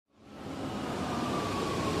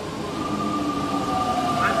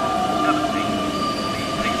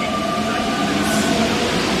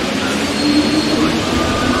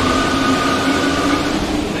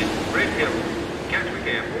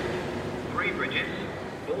Bridges,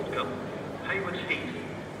 Aldcombe, Haywards Heath,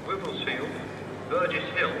 Wivelsfield, Burgess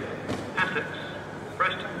Hill, Essex,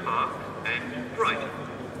 Preston Park and Brighton.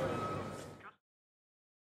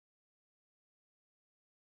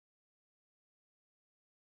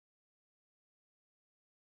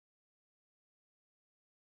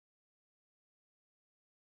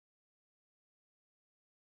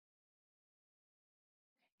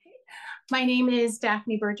 My name is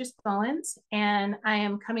Daphne Burgess Bowens, and I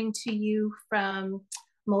am coming to you from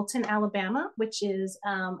Moulton, Alabama, which is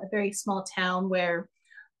a very small town where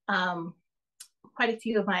quite a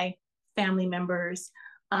few of my family members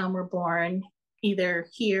were born either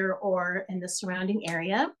here or in the surrounding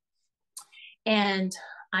area. And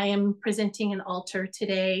I am presenting an altar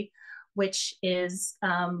today, which is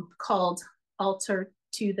called Altar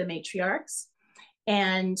to the Matriarchs.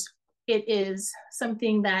 And it is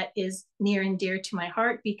something that is near and dear to my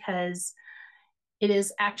heart because it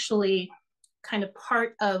is actually kind of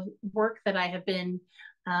part of work that I have been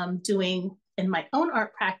doing in my own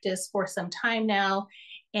art practice for some time now.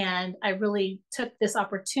 And I really took this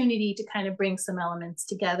opportunity to kind of bring some elements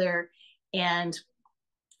together. And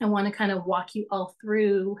I want to kind of walk you all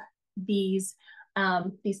through these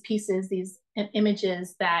pieces, these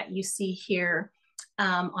images that you see here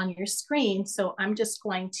on your screen. So I'm just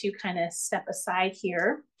going to kind of step aside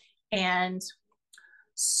here and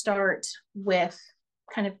start with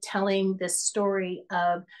kind of telling this story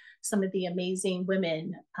of some of the amazing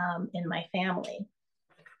women in my family.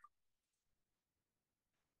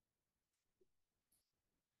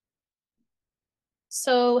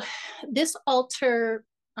 So this altar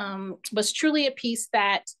was truly a piece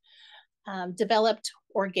that developed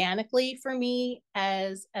organically for me.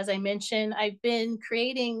 As I mentioned, I've been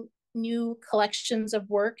creating new collections of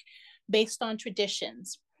work based on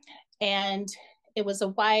traditions. And it was a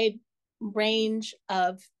wide range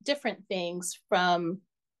of different things, from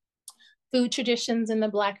food traditions in the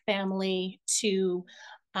Black family to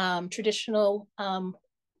traditional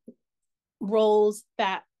roles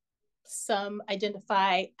that some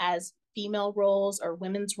identify as female roles or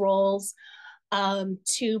women's roles,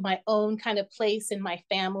 to my own kind of place in my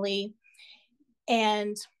family.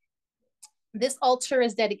 And this altar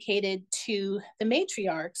is dedicated to the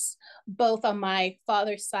matriarchs, both on my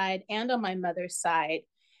father's side and on my mother's side.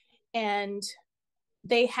 And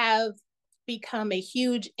they have become a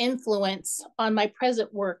huge influence on my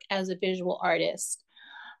present work as a visual artist.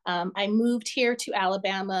 I moved here to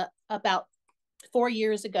Alabama about 4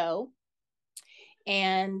 years ago,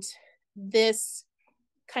 and this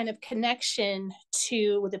kind of connection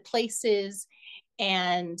to the places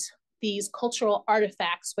and these cultural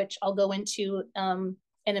artifacts, which I'll go into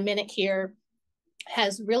in a minute here,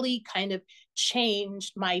 has really kind of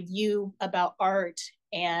changed my view about art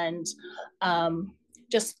and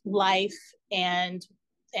just life and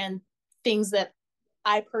things that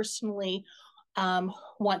I personally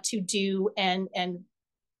want to do and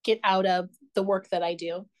get out of the work that I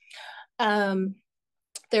do.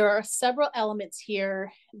 There are several elements here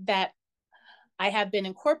that I have been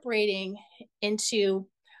incorporating into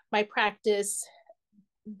my practice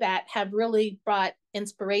that have really brought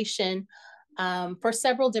inspiration for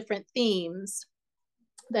several different themes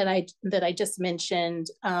that I just mentioned.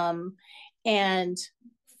 And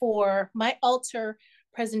for my altar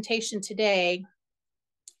presentation today,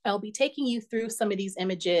 I'll be taking you through some of these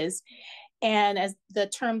images. And as the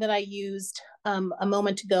term that I used a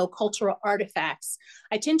moment ago, cultural artifacts,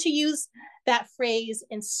 I tend to use that phrase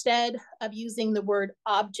instead of using the word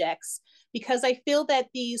objects, because I feel that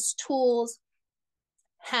these tools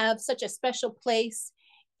have such a special place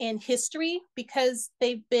in history because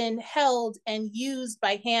they've been held and used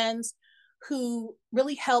by hands who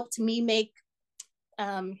really helped me make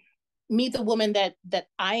me the woman that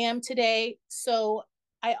I am today. So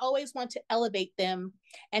I always want to elevate them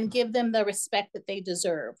and give them the respect that they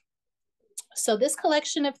deserve. So this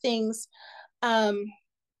collection of things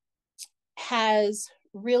has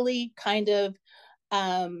really kind of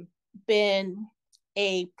been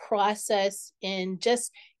a process in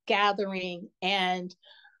just gathering and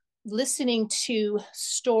listening to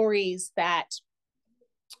stories that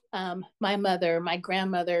my mother, my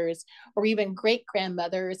grandmothers, or even great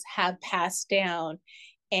grandmothers have passed down.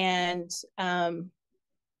 And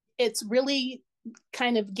it's really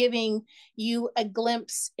kind of giving you a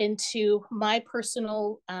glimpse into my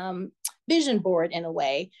personal vision board in a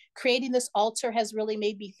way. Creating this altar has really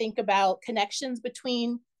made me think about connections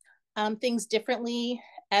between things differently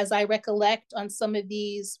as I recollect on some of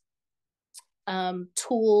these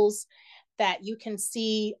tools that you can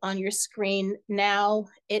see on your screen now.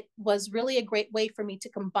 It was really a great way for me to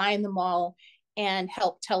combine them all and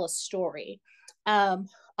help tell a story.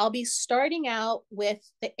 I'll be starting out with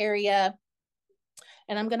the area,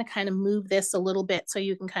 and I'm going to kind of move this a little bit so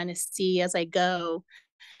you can kind of see as I go.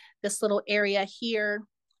 This little area here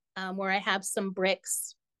where I have some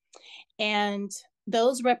bricks, and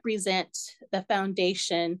those represent the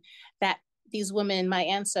foundation that these women, my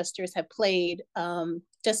ancestors, have played,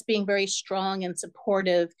 just being very strong and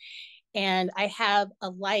supportive. And I have a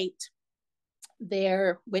light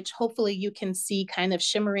there, which hopefully you can see kind of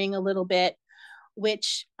shimmering a little bit,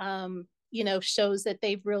 which shows that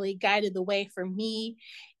they've really guided the way for me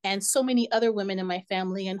and so many other women in my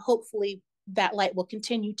family. And hopefully that light will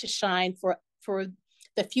continue to shine for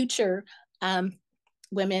the future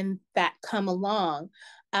women that come along.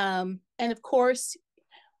 And of course,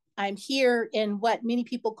 I'm here in what many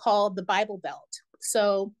people call the Bible Belt.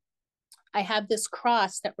 So I have this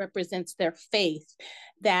cross that represents their faith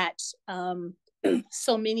that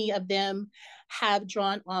so many of them have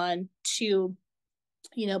drawn on to,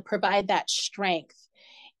 provide that strength.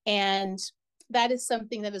 And that is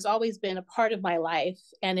something that has always been a part of my life.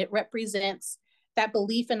 And it represents that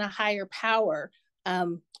belief in a higher power,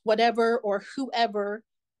 whatever or whoever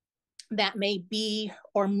that may be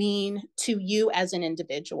or mean to you as an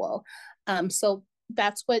individual. So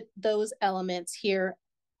that's what those elements here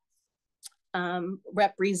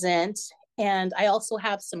represent. And I also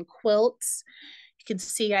have some quilts. You can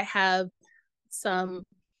see I have some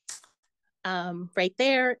right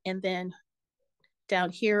there, and then down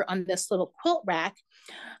here on this little quilt rack.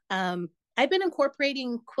 I've been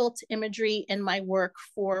incorporating quilt imagery in my work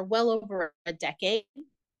for well over a decade.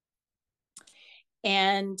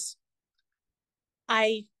 And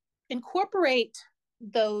I incorporate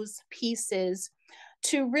those pieces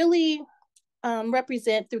to really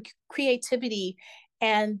represent through creativity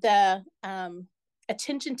and the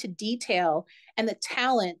attention to detail and the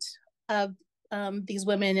talent of these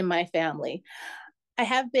women in my family. I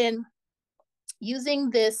have been using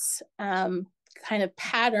this kind of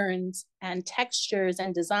patterns and textures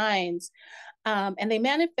and designs, and they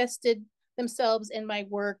manifested themselves in my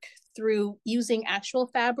work through using actual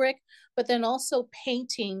fabric, but then also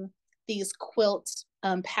painting these quilt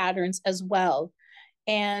patterns as well.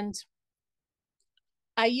 And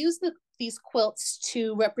I use these quilts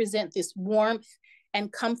to represent this warmth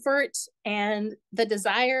and comfort and the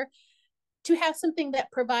desire to have something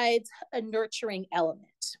that provides a nurturing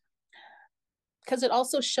element, because it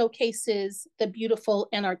also showcases the beautiful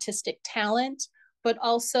and artistic talent, but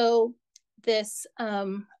also this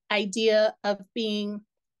idea of being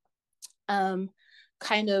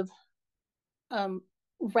kind of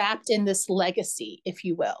wrapped in this legacy, if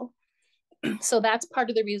you will. So that's part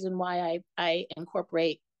of the reason why I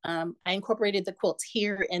incorporated the quilts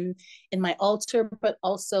here in my altar, but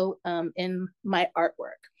also in my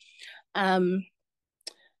artwork.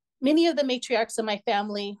 Many of the matriarchs of my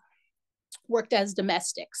family worked as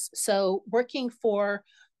domestics. So working for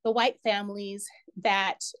the white families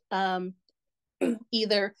that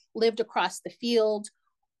either lived across the field,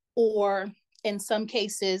 or in some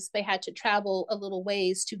cases, they had to travel a little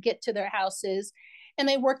ways to get to their houses. And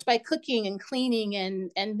they worked by cooking and cleaning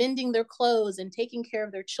and mending their clothes and taking care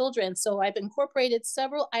of their children. So I've incorporated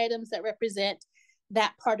several items that represent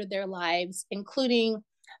that part of their lives, including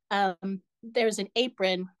there's an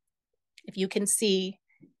apron, if you can see,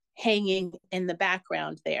 hanging in the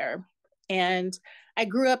background there. And I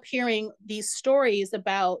grew up hearing these stories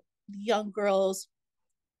about young girls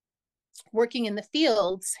working in the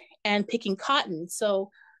fields and picking cotton.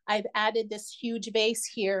 So I've added this huge vase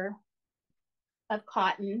here of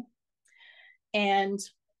cotton, and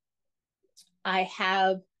I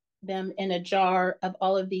have them in a jar of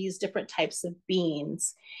all of these different types of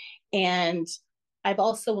beans. And I've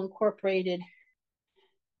also incorporated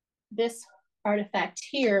this artifact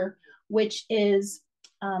here, which is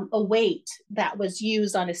a weight that was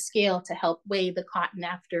used on a scale to help weigh the cotton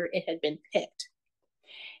after it had been picked.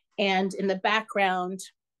 And in the background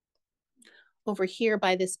over here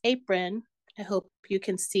by this apron, I hope you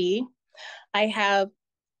can see, I have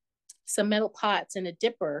some metal pots and a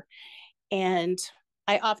dipper. And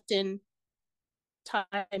I often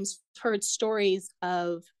times heard stories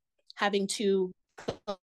of having to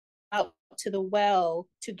go out to the well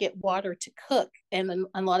to get water to cook, and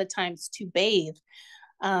a lot of times to bathe.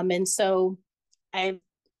 And so I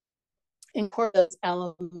incorporate those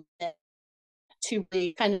elements to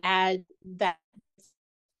really kind of add that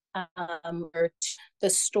or the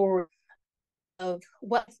story of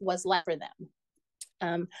what was left for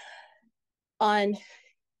them. On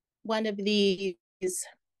one of these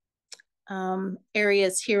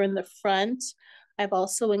areas here in the front, I've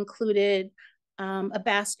also included a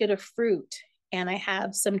basket of fruit. and I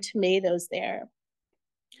have some tomatoes there.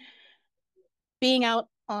 Being out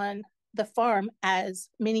on the farm, as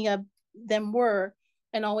many of them were,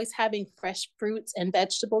 and always having fresh fruits and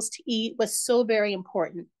vegetables to eat was so very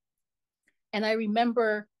important. And I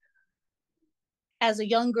remember as a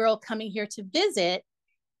young girl coming here to visit,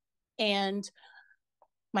 and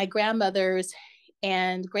my grandmothers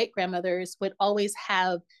and great grandmothers would always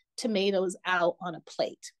have tomatoes out on a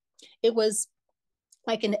plate. It was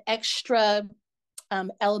like an extra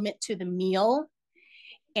element to the meal.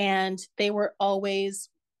 And they were always,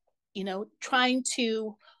 trying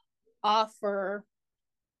to offer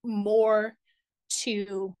more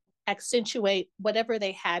to accentuate whatever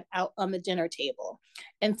they had out on the dinner table.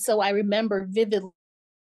 And so I remember vividly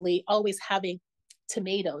always having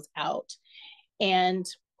tomatoes out. And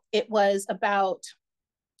it was about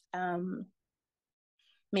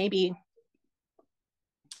maybe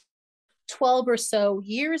 12 or so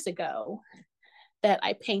years ago that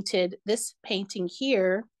I painted this painting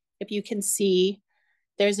here. If you can see,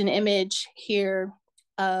 there's an image here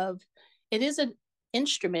of, it is an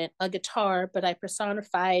instrument, a guitar, but I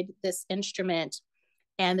personified this instrument.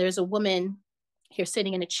 And there's a woman here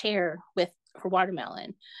sitting in a chair with her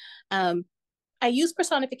watermelon. I use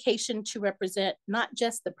personification to represent not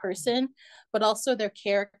just the person, but also their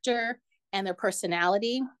character and their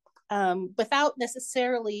personality, without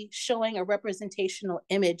necessarily showing a representational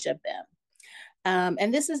image of them.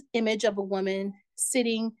 And this is image of a woman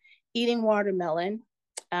sitting, eating watermelon,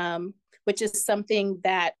 which is something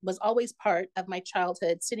that was always part of my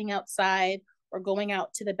childhood, sitting outside or going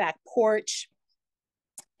out to the back porch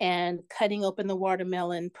and cutting open the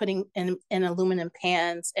watermelon, putting in aluminum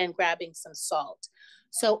pans and grabbing some salt.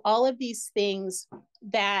 So all of these things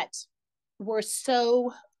that were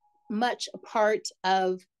so much a part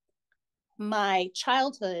of my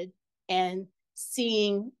childhood, and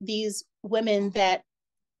seeing these women that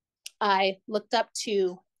I looked up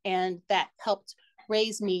to and that helped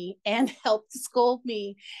raise me and helped scold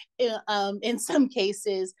me in some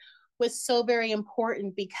cases, was so very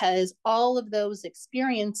important, because all of those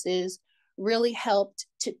experiences really helped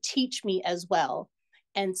to teach me as well.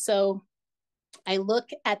 And so I look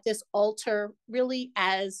at this altar really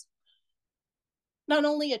as not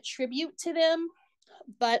only a tribute to them,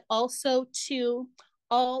 but also to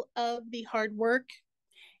all of the hard work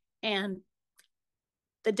and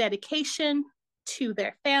the dedication to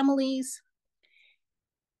their families,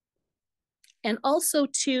 and also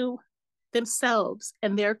to themselves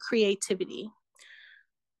and their creativity.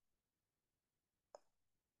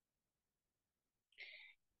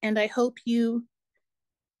 And I hope you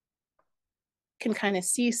can kind of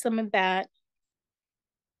see some of that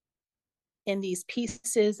in these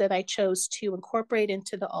pieces that I chose to incorporate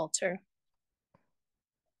into the altar.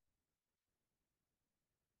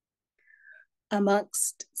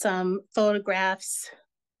 Amongst some photographs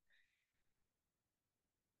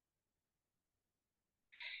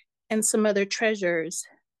and some other treasures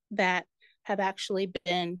that have actually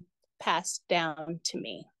been passed down to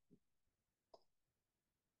me.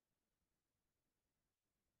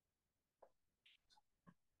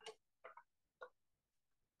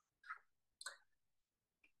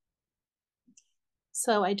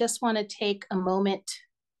 So I just want to take a moment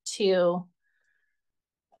to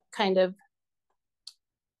kind of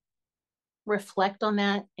reflect on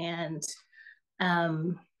that and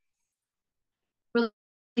really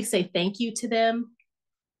say thank you to them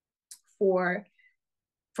for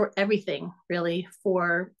everything, really,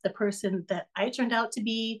 for the person that I turned out to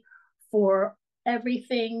be, for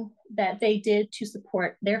everything that they did to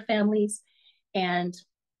support their families. And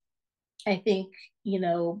I think,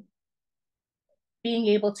 being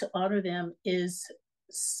able to honor them is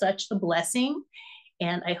such a blessing.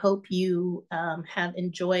 And I hope you have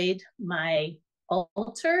enjoyed my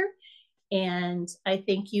altar. And I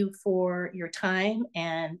thank you for your time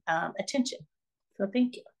and attention. So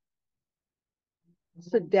thank you.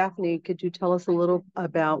 So Daphne, could you tell us a little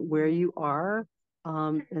about where you are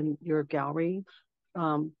and your gallery,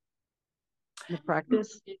 the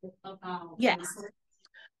practice? Yes.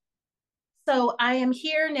 So I am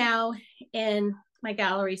here now in my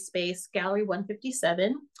gallery space, Gallery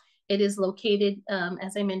 157. It is located,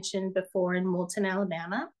 as I mentioned before, in Moulton,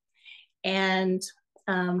 Alabama. And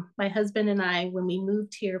my husband and I, when we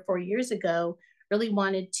moved here 4 years ago, really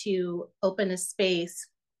wanted to open a space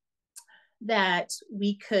that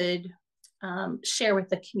we could share with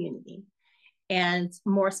the community, and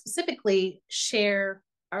more specifically, share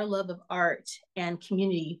our love of art and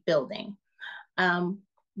community building.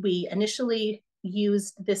 We initially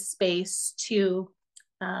used this space to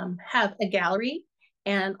have a gallery,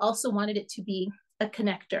 and also wanted it to be a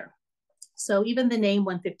connector. So even the name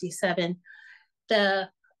 157, the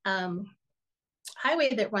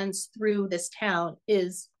highway that runs through this town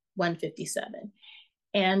is 157.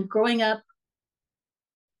 And growing up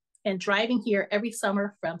and driving here every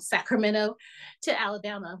summer from Sacramento to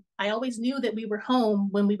Alabama, I always knew that we were home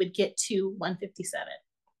when we would get to 157.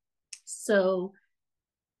 So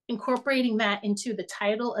incorporating that into the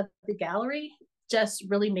title of the gallery just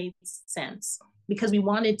really made sense, because we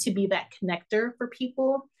wanted to be that connector for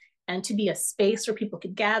people and to be a space where people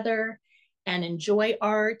could gather and enjoy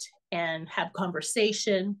art and have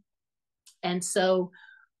conversation. And so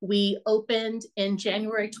we opened in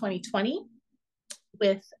January 2020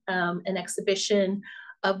 with an exhibition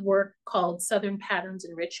of work called Southern Patterns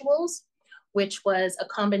and Rituals, which was a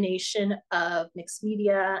combination of mixed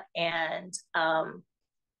media and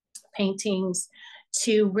paintings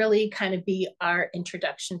to really kind of be our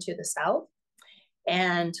introduction to the South.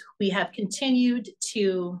 And we have continued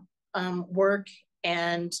to work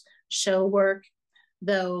and show work,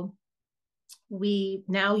 though we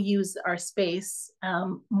now use our space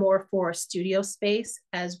more for studio space,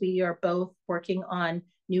 as we are both working on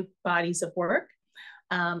new bodies of work.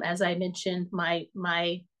 As I mentioned,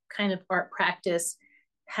 my kind of art practice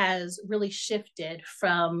has really shifted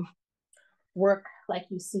from work like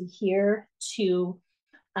you see here to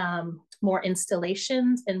more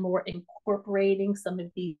installations and more incorporating some of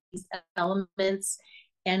these elements,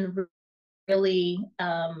 and really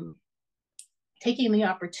taking the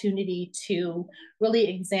opportunity to really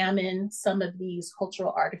examine some of these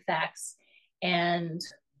cultural artifacts and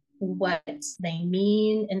what they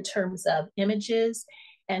mean in terms of images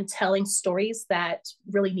and telling stories that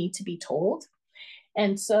really need to be told.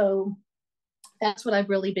 And so that's what I've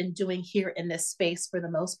really been doing here in this space for the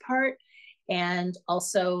most part. And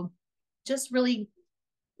also just really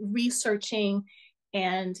researching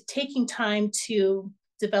and taking time to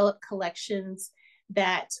develop collections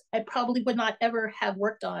that I probably would not ever have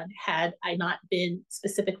worked on had I not been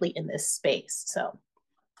specifically in this space. So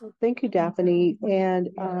thank you, Daphne. And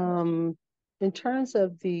in terms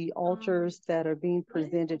of the altars that are being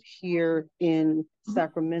presented here in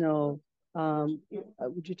Sacramento,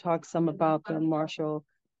 would you talk some about the Marshall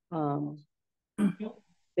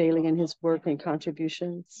Bailey and his work and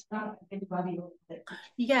contributions?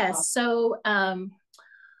 yes, so I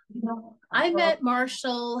met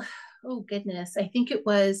Marshall, oh goodness, I think it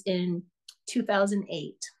was in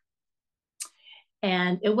 2008.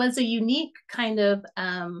 And it was a unique kind of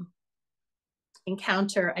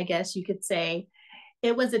encounter, I guess you could say.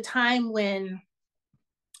 It was a time when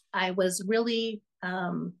I was really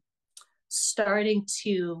starting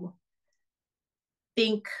to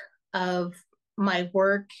think of my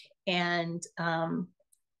work and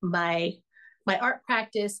my art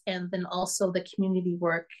practice, and then also the community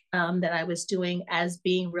work that I was doing as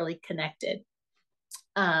being really connected.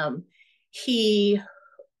 He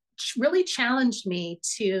really challenged me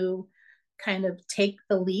to kind of take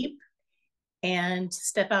the leap and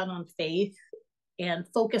step out on faith and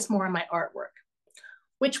focus more on my artwork,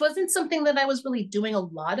 which wasn't something that I was really doing a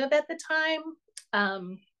lot of at the time.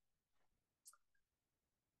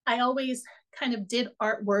 I always kind of did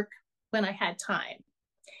artwork when I had time.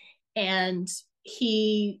 And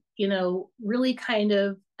he, you know, really kind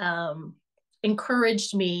of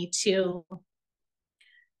encouraged me to,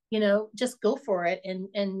 you know, just go for it and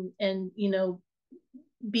you know,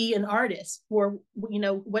 be an artist, or you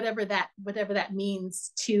know, whatever that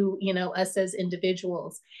means to, you know, us as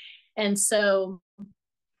individuals. And so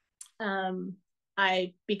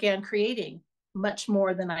I began creating much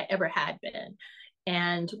more than I ever had been,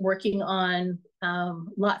 and working on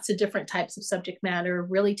lots of different types of subject matter,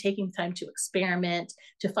 really taking time to experiment,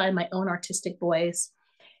 to find my own artistic voice.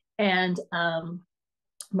 And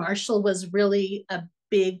Marshall was really a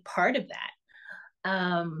big part of that.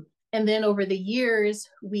 And then over the years,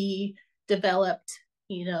 we developed,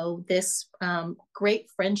 you know, this great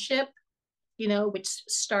friendship, you know, which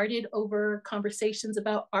started over conversations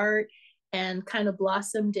about art and kind of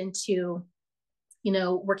blossomed into, you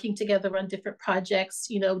know, working together on different projects,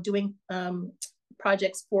 you know, doing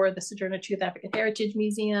projects for the Sojourner Truth African Heritage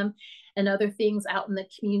Museum and other things out in the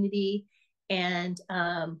community. And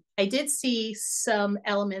I did see some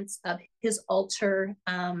elements of his altar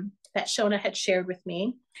that Shona had shared with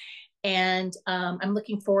me. And I'm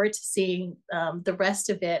looking forward to seeing the rest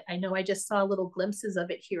of it. I know I just saw little glimpses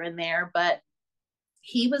of it here and there, but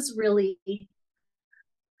he was really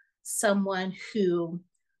someone who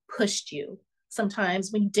pushed you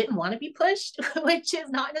sometimes when you didn't want to be pushed, which is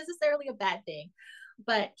not necessarily a bad thing.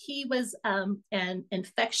 But he was an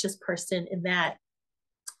infectious person in that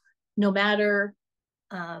no matter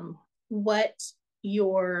what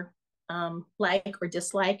your like or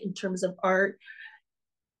dislike in terms of art,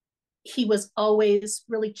 he was always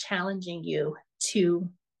really challenging you to,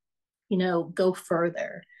 go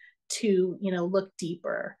further, to, look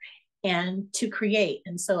deeper and to create.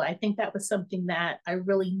 And so I think that was something that I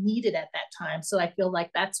really needed at that time. So I feel like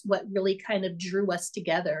that's what really kind of drew us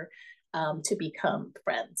together to become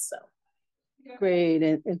friends. So great.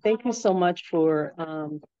 And thank you so much for,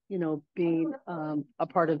 being a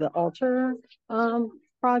part of the altar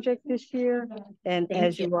project this year. And thank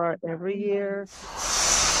as you. you are every year,